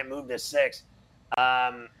at 10. It moved to 6.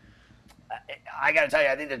 I got to tell you,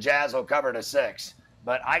 I think the Jazz will cover to 6.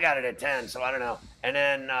 But I got it at 10, so I don't know. And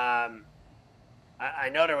then I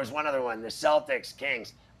know there was one other one, the Celtics,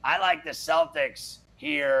 Kings. I like the Celtics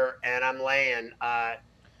here, and I'm laying. I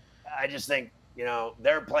just think,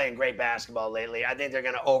 they're playing great basketball lately. I think they're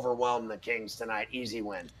going to overwhelm the Kings tonight. Easy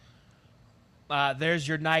win. There's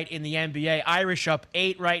your night in the NBA. Irish up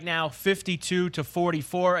 8 right now,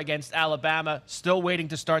 52-44 against Alabama. Still waiting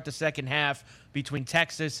to start the second half between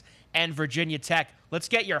Texas and Virginia Tech. Let's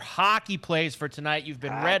get your hockey plays for tonight. You've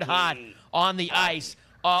been red hot on the ice.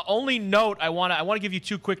 Only note, I want to give you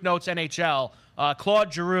 2 quick notes, NHL.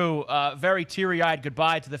 Claude Giroux, very teary-eyed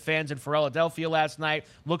goodbye to the fans in Philadelphia last night.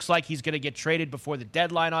 Looks like he's going to get traded before the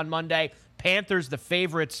deadline on Monday. Panthers, the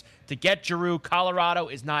favorites to get Giroux. Colorado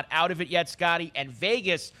is not out of it yet, Scotty. And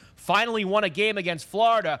Vegas finally won a game against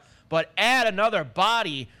Florida, but add another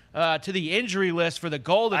body to the injury list for the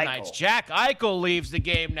Golden Knights. Jack Eichel leaves the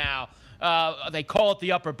game now. They call it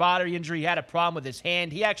the upper body injury. He had a problem with his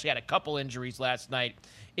hand. He actually had a couple injuries last night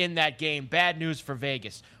in that game. Bad news for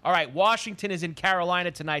Vegas. All right, Washington is in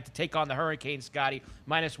Carolina tonight to take on the Hurricanes, Scotty.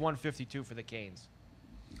 Minus 152 for the Canes.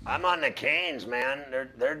 I'm on the Canes, man.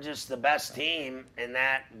 They're just the best team in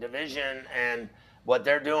that division, and what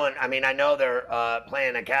they're doing. I mean, I know they're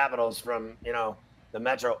playing the Capitals from, the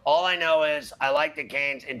Metro. All I know is I like the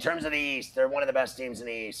Canes. In terms of the East, they're one of the best teams in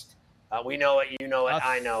the East. We know it, you know it,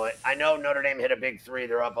 I know it. I know Notre Dame hit a big 3.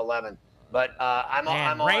 They're up 11. But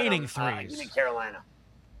I'm raining on threes. Give me Carolina.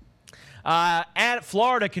 And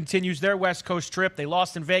Florida continues their West Coast trip. They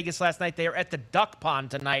lost in Vegas last night. They are at the Duck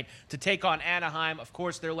Pond tonight to take on Anaheim. Of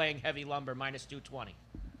course, they're laying heavy lumber, minus 220.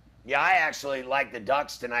 Yeah, I actually like the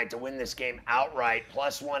Ducks tonight to win this game outright,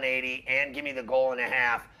 plus 180, and give me the goal and a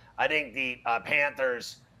half. I think the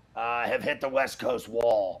Panthers have hit the West Coast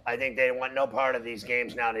wall. I think they want no part of these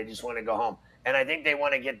games now. They just want to go home. And I think they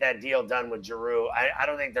want to get that deal done with Giroux. I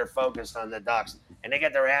don't think they're focused on the Ducks. And they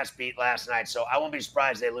got their ass beat last night, so I won't be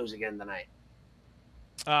surprised they lose again tonight.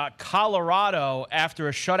 Colorado, after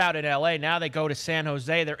a shutout in L.A., now they go to San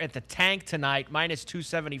Jose. They're at the Tank tonight, minus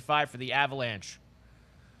 275 for the Avalanche.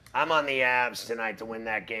 I'm on the Avs tonight to win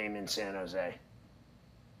that game in San Jose.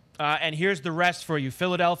 And here's the rest for you.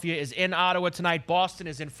 Philadelphia is in Ottawa tonight. Boston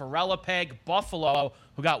is in Ferrellapeg. Buffalo,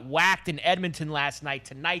 who got whacked in Edmonton last night.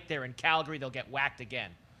 Tonight they're in Calgary. They'll get whacked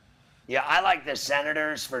again. Yeah, I like the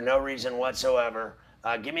Senators for no reason whatsoever.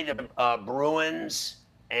 Give me the Bruins,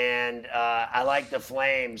 and I like the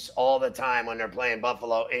Flames all the time when they're playing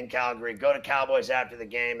Buffalo in Calgary. Go to Cowboys after the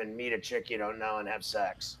game and meet a chick you don't know and have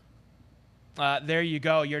sex. There you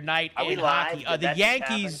go. Your night in hockey. The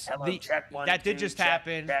Yankees. That did just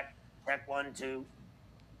happen. Check 1, 2.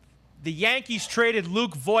 The Yankees traded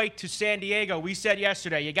Luke Voit to San Diego. We said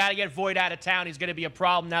yesterday, you got to get Voit out of town. He's going to be a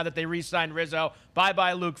problem now that they re-signed Rizzo.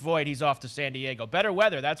 Bye-bye, Luke Voit. He's off to San Diego. Better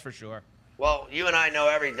weather, that's for sure. Well, you and I know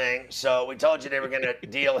everything, so we told you they were going to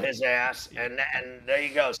deal his ass, and there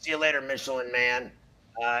you go. See you later, Michelin Man.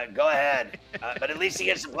 Go ahead. But at least he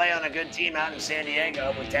gets to play on a good team out in San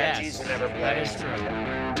Diego with Tatis who never plays. That is true.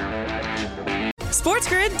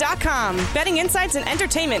 SportsGrid.com. Betting insights and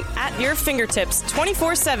entertainment at your fingertips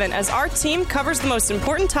 24/7 as our team covers the most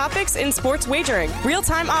important topics in sports wagering.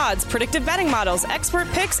 Real-time odds, predictive betting models, expert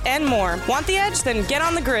picks, and more. Want the edge? Then get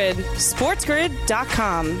on the grid.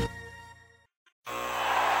 SportsGrid.com.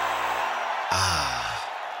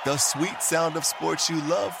 The sweet sound of sports you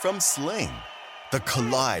love from Sling. The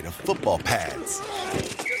collide of football pads.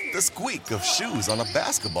 The squeak of shoes on a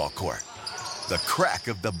basketball court. The crack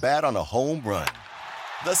of the bat on a home run.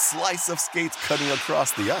 The slice of skates cutting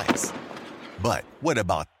across the ice. But what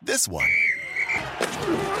about this one?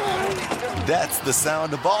 That's the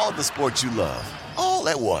sound of all the sports you love, all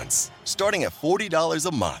at once. Starting at $40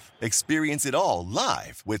 a month. Experience it all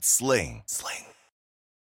live with Sling. Sling.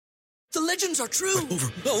 The legends are true.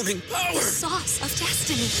 Overwhelming power! The sauce of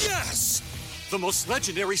destiny. Yes! The most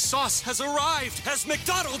legendary sauce has arrived as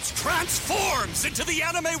McDonald's transforms into the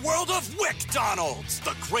anime world of WickDonald's.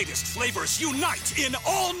 The greatest flavors unite in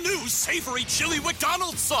all new savory chili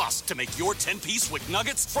McDonald's sauce to make your 10-piece Wick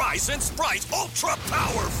Nuggets, fries, and Sprite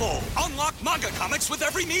ultra-powerful. Unlock manga comics with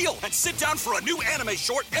every meal and sit down for a new anime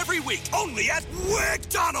short every week only at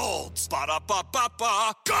WickDonald's.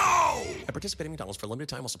 Ba-da-ba-ba-ba, go! At participating McDonald's for a limited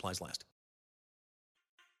time while supplies last.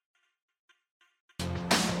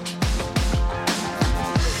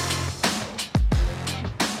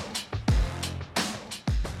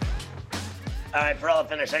 All right, Perella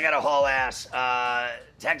finished. I got to haul ass.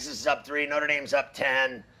 Texas is up 3. Notre Dame's up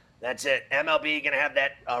 10. That's it. MLB going to have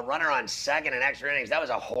that runner on second in extra innings. That was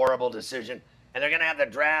a horrible decision. And they're going to have the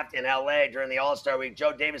draft in L.A. during the All-Star week.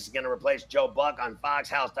 Joe Davis is going to replace Joe Buck on Fox.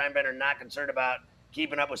 Hal Steinbrenner not concerned about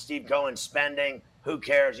keeping up with Steve Cohen's spending. Who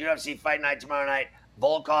cares? UFC Fight Night tomorrow night.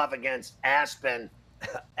 Volkov against Aspen.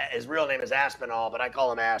 His real name is Aspinall, but I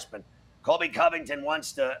call him Aspen. Colby Covington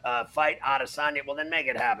wants to fight Adesanya. Well, then make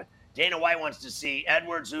it happen. Dana White wants to see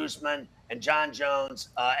Edwards Usman and John Jones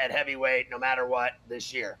at heavyweight no matter what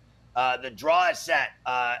this year. The draw is set.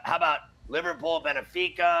 How about Liverpool,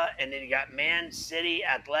 Benfica, and then you got Man City,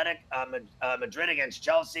 Athletic, Madrid against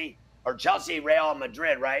Chelsea, or Chelsea, Real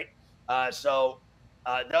Madrid, right? So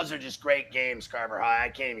those are just great games, Carver High. I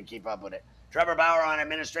can't even keep up with it. Trevor Bauer on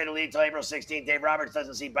administrative leave till April 16th. Dave Roberts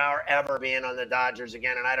doesn't see Bauer ever being on the Dodgers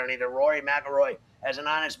again, and I don't either. Rory McIlroy has an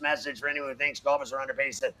honest message for anyone who thinks golfers are underpaid.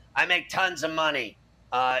 He said, I make tons of money.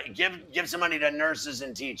 Give some money to nurses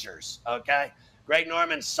and teachers, okay? Greg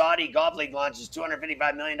Norman's Saudi Golf League launches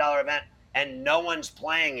 $255 million event, and no one's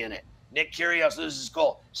playing in it. Nick Kyrgios loses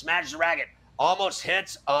goal, smashes the racket, almost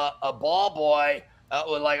hits a ball boy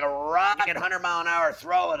with like a rocket 100-mile-an-hour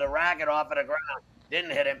throw of the racket off of the ground.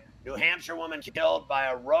 Didn't hit him. New Hampshire woman killed by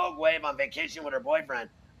a rogue wave on vacation with her boyfriend.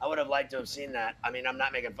 I would have liked to have seen that. I mean, I'm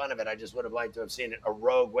not making fun of it. I just would have liked to have seen it. A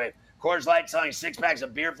rogue wave. Coors Light selling 6-packs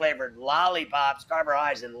of beer-flavored lollipops. Carver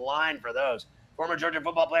High's in line for those. Former Georgia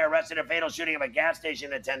football player arrested in a fatal shooting of a gas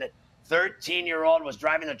station attendant. 13-year-old was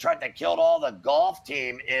driving the truck that killed all the golf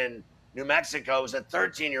team in New Mexico. It was a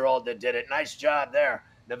 13-year-old that did it. Nice job there.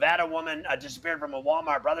 Nevada woman disappeared from a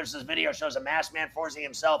Walmart. Brothers' video shows a masked man forcing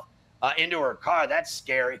himself into her car. That's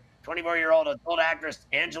scary. 24-year-old adult actress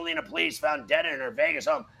Angelina Police found dead in her Vegas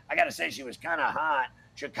home. I got to say, she was kind of hot.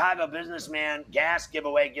 Chicago businessman gas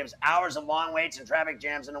giveaway gives hours of long waits and traffic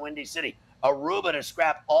jams in the Windy City. Aruba to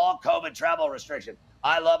scrap all COVID travel restrictions.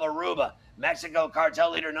 I love Aruba. Mexico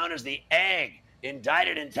cartel leader known as the Egg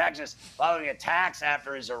indicted in Texas following attacks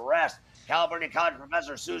after his arrest. California college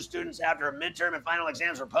professor sues students after midterm and final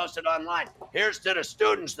exams were posted online. Here's to the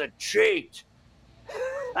students that cheat.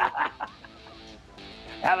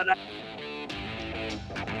 Have a nice...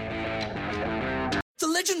 The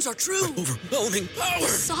legends are true. Overwhelming power! The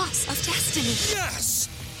sauce of destiny. Yes!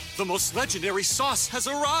 The most legendary sauce has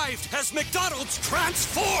arrived as McDonald's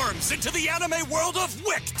transforms into the anime world of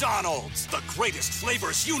WickDonald's. The greatest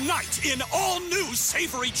flavors unite in all new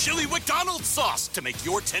savory chili McDonald's sauce to make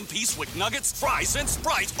your 10-piece Wick Nuggets, fries, and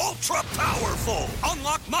Sprite ultra-powerful.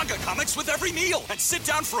 Unlock manga comics with every meal and sit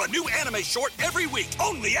down for a new anime short every week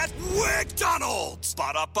only at WickDonald's.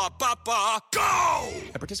 Ba-da-ba-ba-ba, go!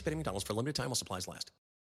 At participating McDonald's for a limited time while supplies last.